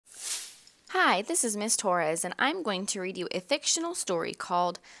Hi, this is Miss Torres, and I'm going to read you a fictional story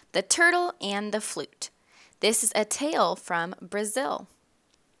called The Turtle and the Flute. This is a tale from Brazil.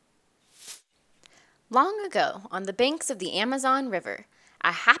 Long ago, on the banks of the Amazon River,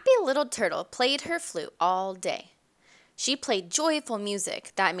 a happy little turtle played her flute all day. She played joyful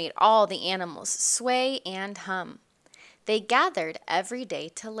music that made all the animals sway and hum. They gathered every day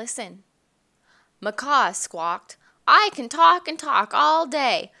to listen. Macaw squawked, "I can talk and talk all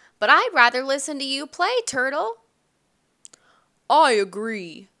day, but I'd rather listen to you play, Turtle." "I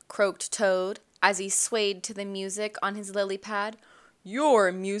agree," croaked Toad as he swayed to the music on his lily pad.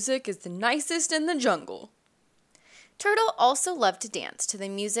 "Your music is the nicest in the jungle." Turtle also loved to dance to the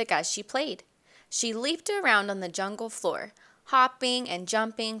music as she played. She leaped around on the jungle floor, hopping and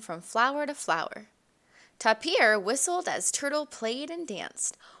jumping from flower to flower. Tapir whistled as Turtle played and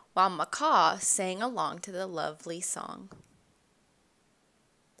danced, while Macaw sang along to the lovely song.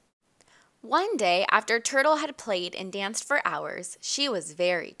 One day, after Turtle had played and danced for hours, she was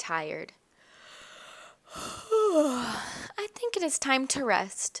very tired. "I think it is time to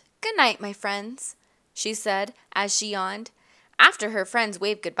rest. Good night, my friends," she said as she yawned. After her friends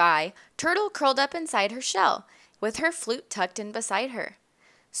waved goodbye, Turtle curled up inside her shell, with her flute tucked in beside her.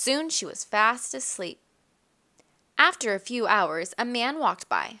 Soon she was fast asleep. After a few hours, a man walked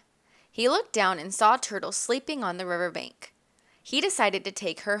by. He looked down and saw Turtle sleeping on the riverbank. He decided to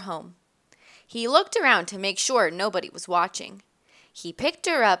take her home. He looked around to make sure nobody was watching. He picked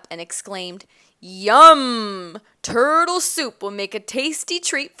her up and exclaimed, "Yum! Turtle soup will make a tasty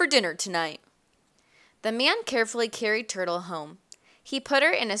treat for dinner tonight." The man carefully carried Turtle home. He put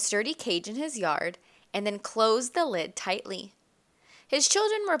her in a sturdy cage in his yard and then closed the lid tightly. His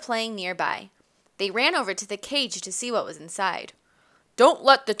children were playing nearby. They ran over to the cage to see what was inside. "Don't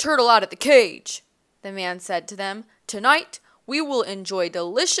let the turtle out of the cage," the man said to them. "Tonight, we will enjoy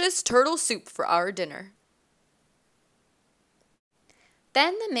delicious turtle soup for our dinner."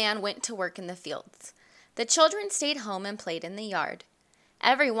 Then the man went to work in the fields. The children stayed home and played in the yard.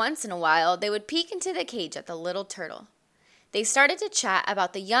 Every once in a while, they would peek into the cage at the little turtle. They started to chat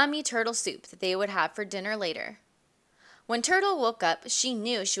about the yummy turtle soup that they would have for dinner later. When Turtle woke up, she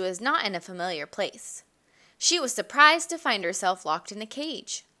knew she was not in a familiar place. She was surprised to find herself locked in a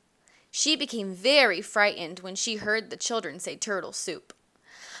cage. She became very frightened when she heard the children say turtle soup.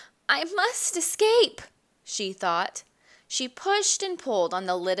 "I must escape," she thought. She pushed and pulled on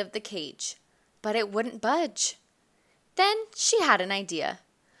the lid of the cage, but it wouldn't budge. Then she had an idea.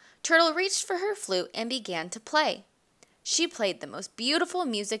 Turtle reached for her flute and began to play. She played the most beautiful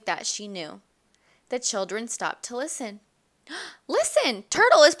music that she knew. The children stopped to listen. "Listen,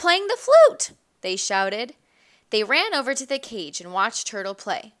 Turtle is playing the flute!" they shouted. They ran over to the cage and watched Turtle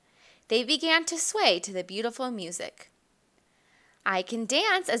play. They began to sway to the beautiful music. "I can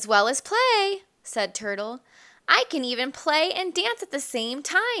dance as well as play," said Turtle. "I can even play and dance at the same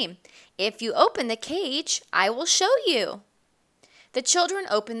time. If you open the cage, I will show you." The children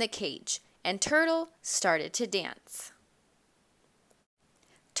opened the cage, and Turtle started to dance.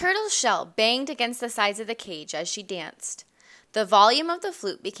 Turtle's shell banged against the sides of the cage as she danced. The volume of the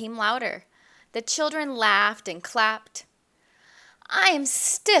flute became louder. The children laughed and clapped. "I am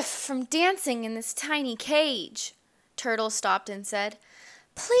stiff from dancing in this tiny cage," Turtle stopped and said.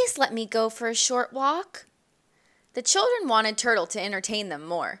 "Please let me go for a short walk." The children wanted Turtle to entertain them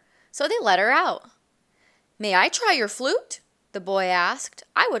more, so they let her out. "May I try your flute?" the boy asked.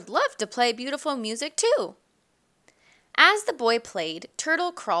 "I would love to play beautiful music too." As the boy played,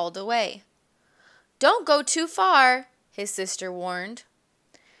 Turtle crawled away. "Don't go too far," his sister warned.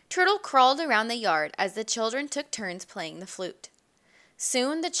 Turtle crawled around the yard as the children took turns playing the flute.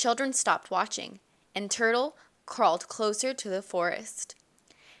 Soon the children stopped watching, and Turtle crawled closer to the forest.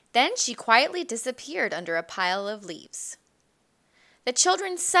 Then she quietly disappeared under a pile of leaves. The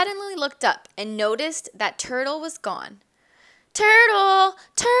children suddenly looked up and noticed that Turtle was gone. "Turtle!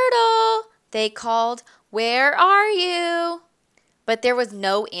 Turtle!" they called. "Where are you?" But there was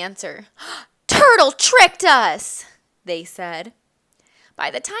no answer. "Turtle tricked us!" they said. By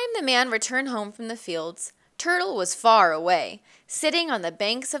the time the man returned home from the fields, Turtle was far away, sitting on the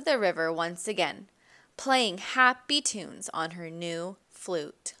banks of the river once again, playing happy tunes on her new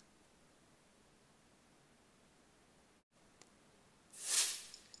flute.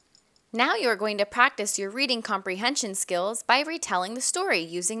 Now you are going to practice your reading comprehension skills by retelling the story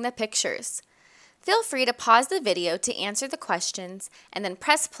using the pictures. Feel free to pause the video to answer the questions and then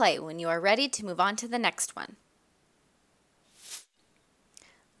press play when you are ready to move on to the next one.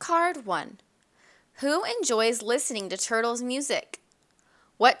 Card 1. Who enjoys listening to Turtle's music?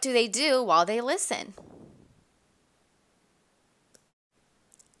 What do they do while they listen?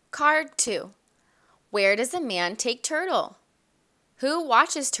 Card 2. Where does a man take Turtle? Who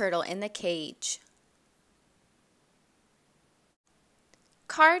watches Turtle in the cage?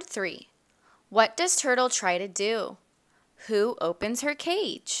 Card 3. What does Turtle try to do? Who opens her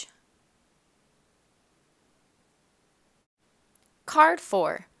cage? Card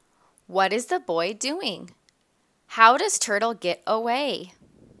 4. What is the boy doing? How does Turtle get away?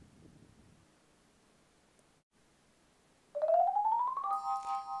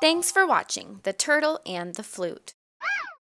 Thanks for watching The Turtle and the Flute.